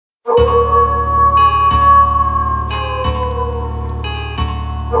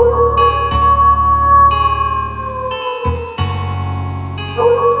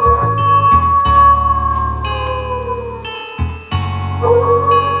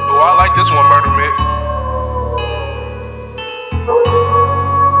like this one, Murder Mick.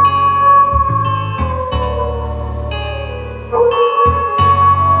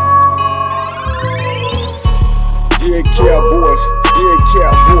 Dear cowboys, dear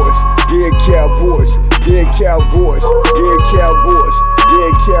cowboys, dear cowboys, dear cowboys, dear cowboys,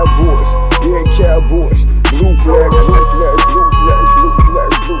 dear cowboys, dear cowboys. Blue flag, blue flag, blue flag, blue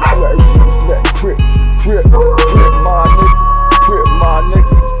flag, blue flag, blue flag. Crip, crip, crip, my nigga, crip, my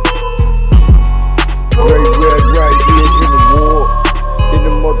nigga. Red, red, right here in the war, in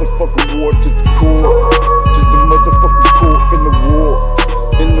the motherfucking war to the core, to the motherfucking core in the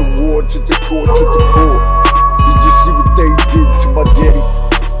war to the core, to the core. Did you see what they did to my daddy?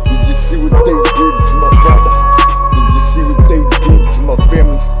 Did you see what they did to my brother? Did you see what they did to my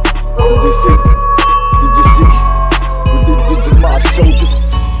family? Did they see? Did you see what they did to my soldier?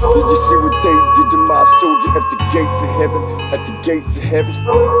 Did you see what they did to my soldier at the gates of heaven? At the gates of heaven?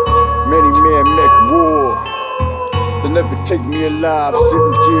 Manny-Man Mechwar. They'll never take me alive,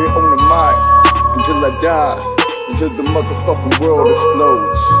 sitting here on the mic until I die, until the motherfucking world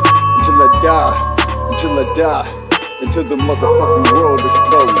explodes. Until I die, until I die, until the motherfucking world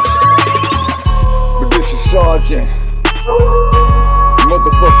explodes. But this is Sergeant,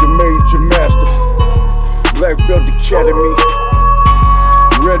 motherfucking Major Master, Black Belt Academy,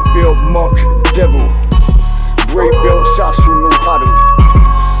 Red Belt Monk Devil, Gray Belt Sasu no Haru,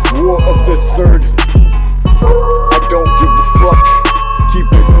 War of the Third. I don't give a fuck, keep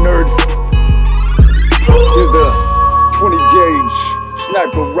it nerd. Here's the 20 gauge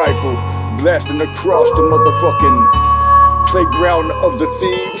sniper rifle blasting across the motherfucking playground of the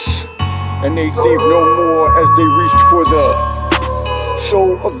thieves. And they thieve no more as they reached for the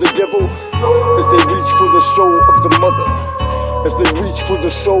soul of the devil, as they reach for the soul of the mother, as they reach for the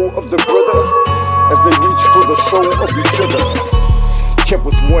soul of the brother, as they reach for the soul of each other. Kept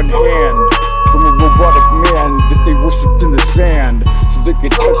with one hand from a robotic man that they worshipped in the sand so they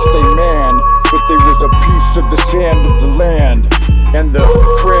could touch their man, but there was a piece of the sand of the land, and the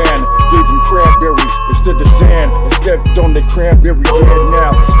cran gave him cranberries instead of sand, and stepped on the cranberry head.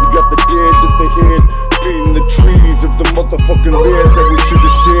 Now you got the dead of the head feeding the trees of the motherfucking land that we should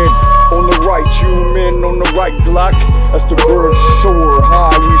have said. On the right human, on the right Glock, as the birds soar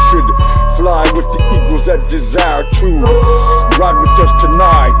high, we should fly with the eagles that desire to ride with us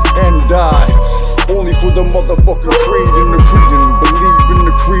tonight and die. Only for the motherfucking creed and the creedin'. Believe in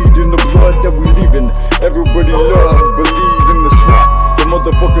the creed and the blood that we leavin'. Everybody love, believe in the SWAT. The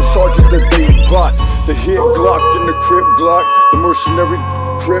motherfucking sergeant that they bought. The hit Glock and the crib Glock. The mercenary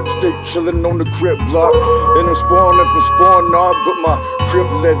crib stay chillin' on the crib block. And I'm spawn up and spawn not, but my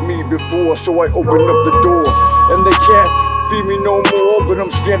crib led me before, so I opened up the door. And they can't feed me no more, but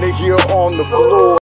I'm standing here on the floor.